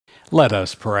Let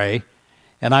us pray.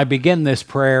 And I begin this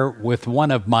prayer with one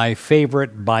of my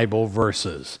favorite Bible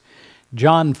verses.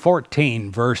 John 14,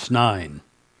 verse 9.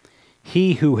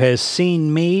 He who has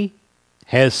seen me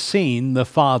has seen the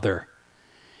Father.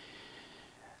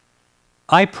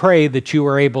 I pray that you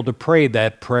are able to pray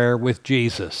that prayer with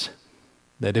Jesus.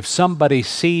 That if somebody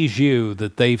sees you,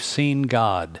 that they've seen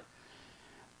God.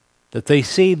 That they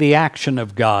see the action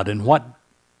of God and what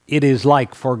it is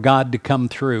like for God to come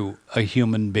through a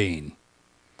human being.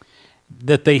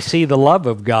 That they see the love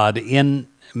of God in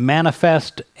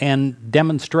manifest and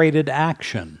demonstrated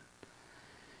action.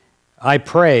 I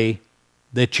pray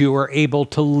that you are able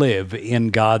to live in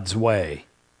God's way.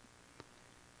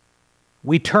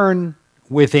 We turn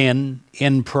within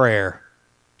in prayer.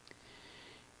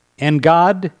 And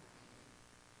God,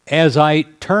 as I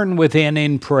turn within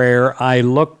in prayer, I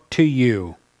look to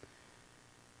you.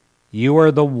 You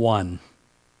are the one.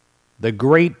 The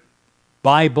great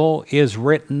Bible is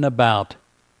written about.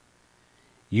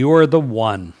 You are the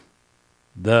one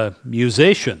the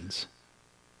musicians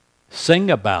sing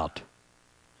about.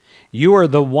 You are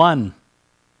the one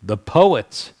the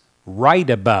poets write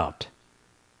about.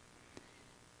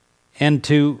 And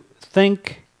to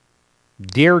think,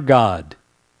 dear God,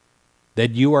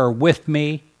 that you are with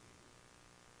me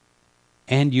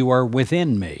and you are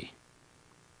within me,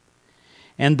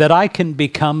 and that I can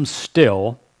become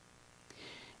still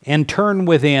and turn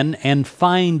within and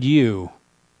find you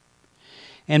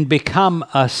and become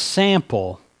a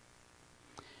sample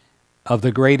of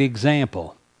the great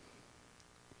example.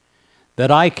 That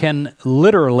I can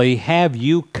literally have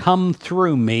you come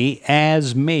through me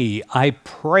as me. I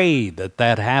pray that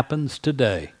that happens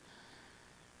today.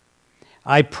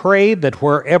 I pray that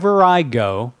wherever I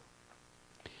go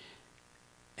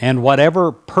and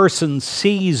whatever person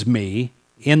sees me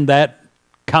in that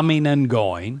coming and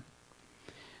going,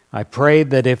 I pray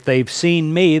that if they've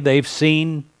seen me, they've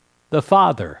seen the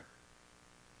Father.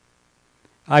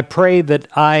 I pray that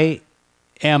I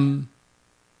am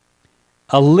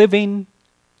a living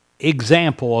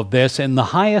example of this in the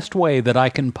highest way that I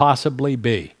can possibly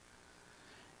be,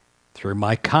 through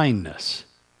my kindness,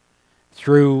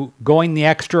 through going the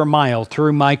extra mile,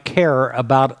 through my care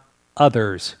about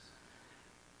others.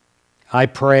 I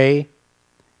pray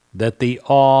that the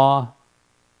awe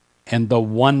and the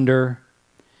wonder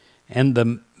and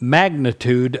the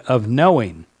magnitude of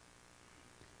knowing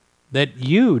that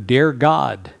you, dear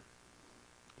God,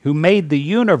 who made the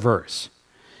universe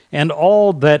and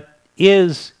all that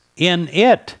is in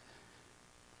it,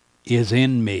 is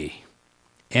in me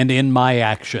and in my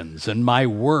actions and my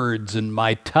words and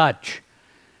my touch.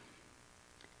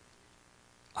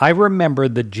 I remember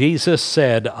that Jesus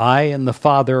said, I and the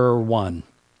Father are one.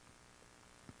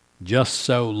 Just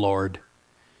so, Lord,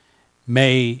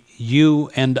 may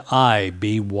you and I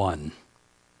be one.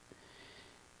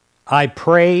 I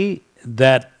pray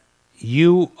that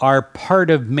you are part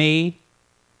of me.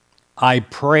 I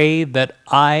pray that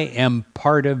I am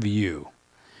part of you.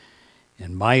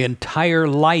 And my entire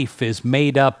life is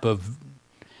made up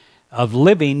of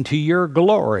living to your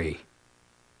glory.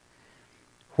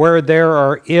 Where there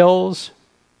are ills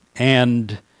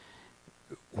and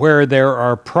where there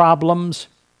are problems,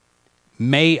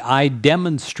 may I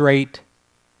demonstrate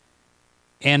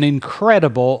an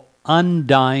incredible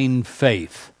undying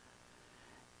faith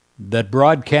that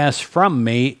broadcasts from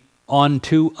me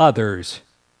onto others.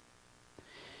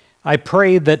 I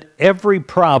pray that every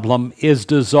problem is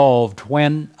dissolved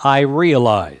when I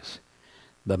realize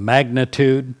the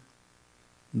magnitude,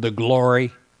 the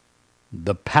glory,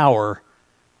 the power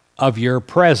of your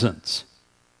presence.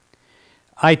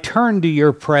 I turn to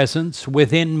your presence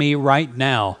within me right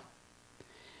now,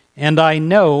 and I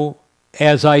know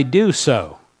as I do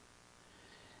so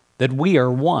that we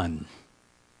are one.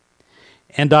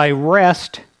 And I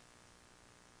rest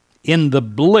in the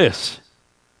bliss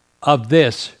of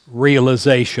this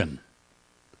realization.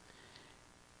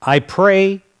 I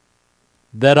pray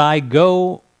that I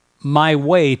go my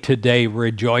way today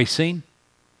rejoicing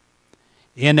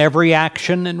in every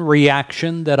action and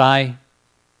reaction that I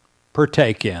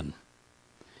partake in.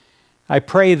 I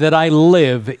pray that I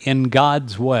live in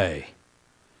God's way.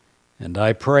 And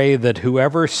I pray that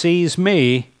whoever sees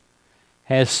me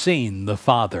has seen the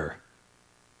Father.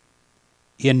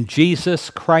 In Jesus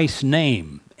Christ's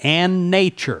name and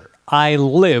nature, I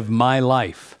live my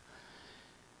life.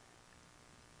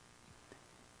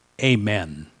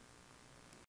 Amen.